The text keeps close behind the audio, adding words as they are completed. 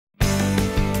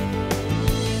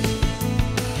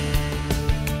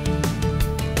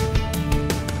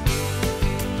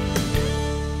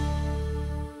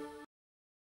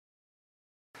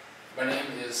My name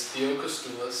is Theo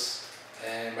Kostoulas,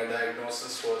 and my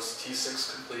diagnosis was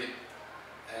T6 complete,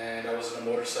 and I was in a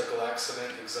motorcycle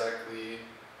accident exactly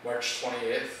March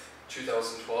 28th,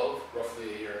 2012,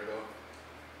 roughly a year ago.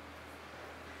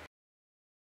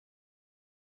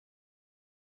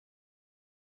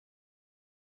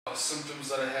 Symptoms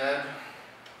that I had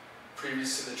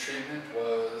previous to the treatment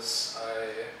was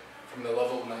from the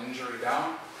level of my injury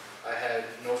down, I had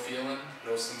no feeling,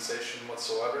 no sensation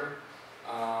whatsoever,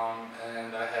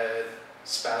 and I had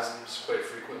spasms quite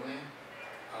frequently,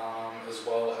 as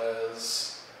well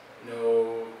as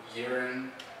no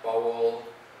urine, bowel,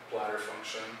 bladder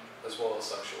function, as well as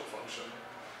sexual function.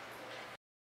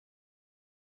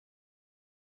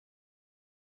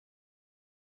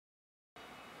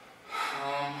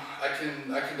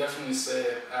 I can definitely say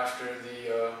after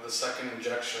the second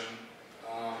injection,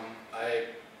 I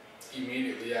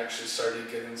immediately actually started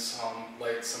getting some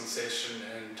light sensation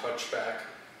and touchback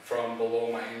from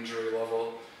below my injury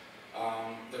level.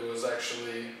 It was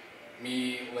actually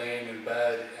me laying in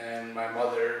bed, and my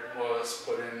mother was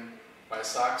putting my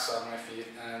socks on my feet,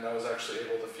 and I was actually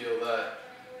able to feel that,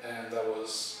 and that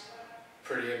was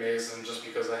pretty amazing just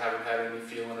because I haven't had any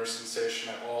feeling or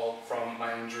sensation at all from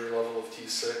my injury level of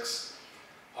T6.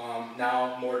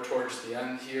 Now, more towards the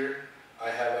end here, I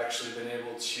have actually been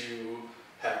able to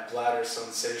have bladder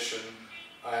sensation.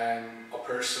 I'm a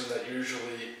person that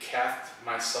usually cathed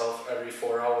myself every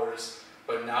 4 hours,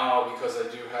 but now because I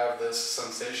do have this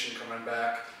sensation coming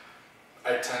back,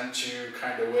 I tend to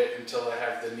kind of wait until I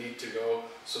have the need to go.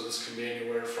 So this can be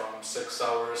anywhere from 6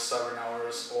 hours, 7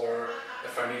 hours, or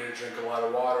if I need to drink a lot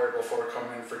of water before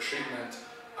coming in for treatment,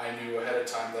 I knew ahead of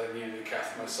time that I needed to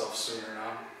cath myself sooner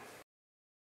now.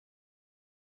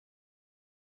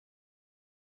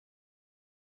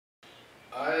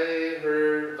 I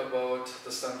heard about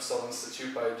the Stem Cell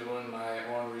Institute by doing my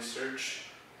own research.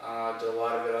 Did a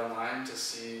lot of it online to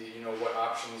see, what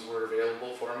options were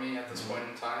available for me at this point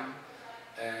in time.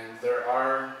 And there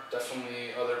are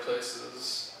definitely other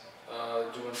places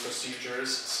doing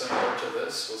procedures similar to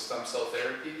this with stem cell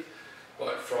therapy.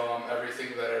 But from everything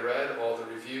that I read, all the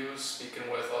reviews, speaking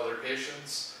with other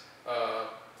patients,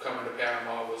 coming to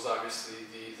Panama was obviously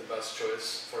the best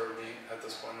choice for me at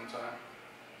this point in time.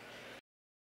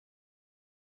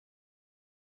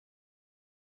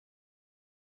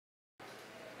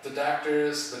 The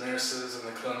doctors, the nurses, and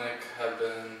the clinic have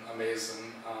been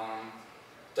amazing.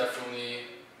 Definitely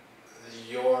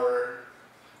your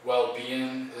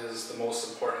well-being is the most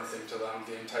important thing to them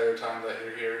the entire time that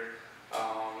you're here.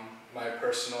 My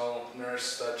personal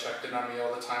nurse that checked in on me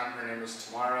all the time, her name was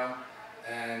Tamara,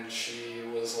 and she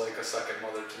was like a second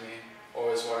mother to me.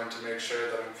 Always wanting to make sure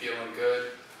that I'm feeling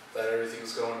good, that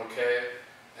everything's going okay,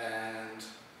 and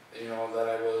that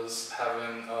I was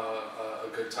having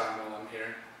a good time while I'm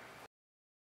here.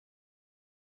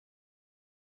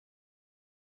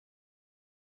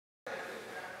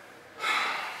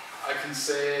 I can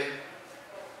say,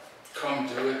 come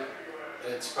do it.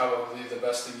 It's probably the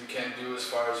best thing you can do as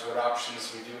far as what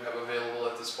options we do have available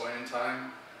at this point in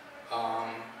time.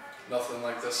 Nothing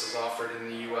like this is offered in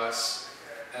the US,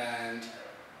 and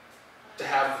to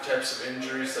have the types of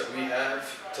injuries that we have,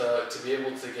 to be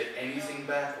able to get anything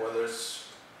back, whether it's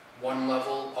 1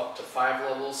 level up to 5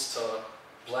 levels, to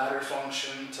bladder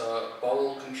function, to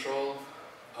bowel control,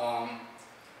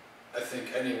 I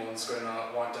think anyone's going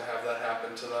to want to have that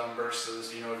happen to them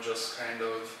versus, just kind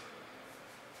of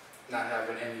not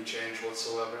having any change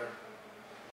whatsoever.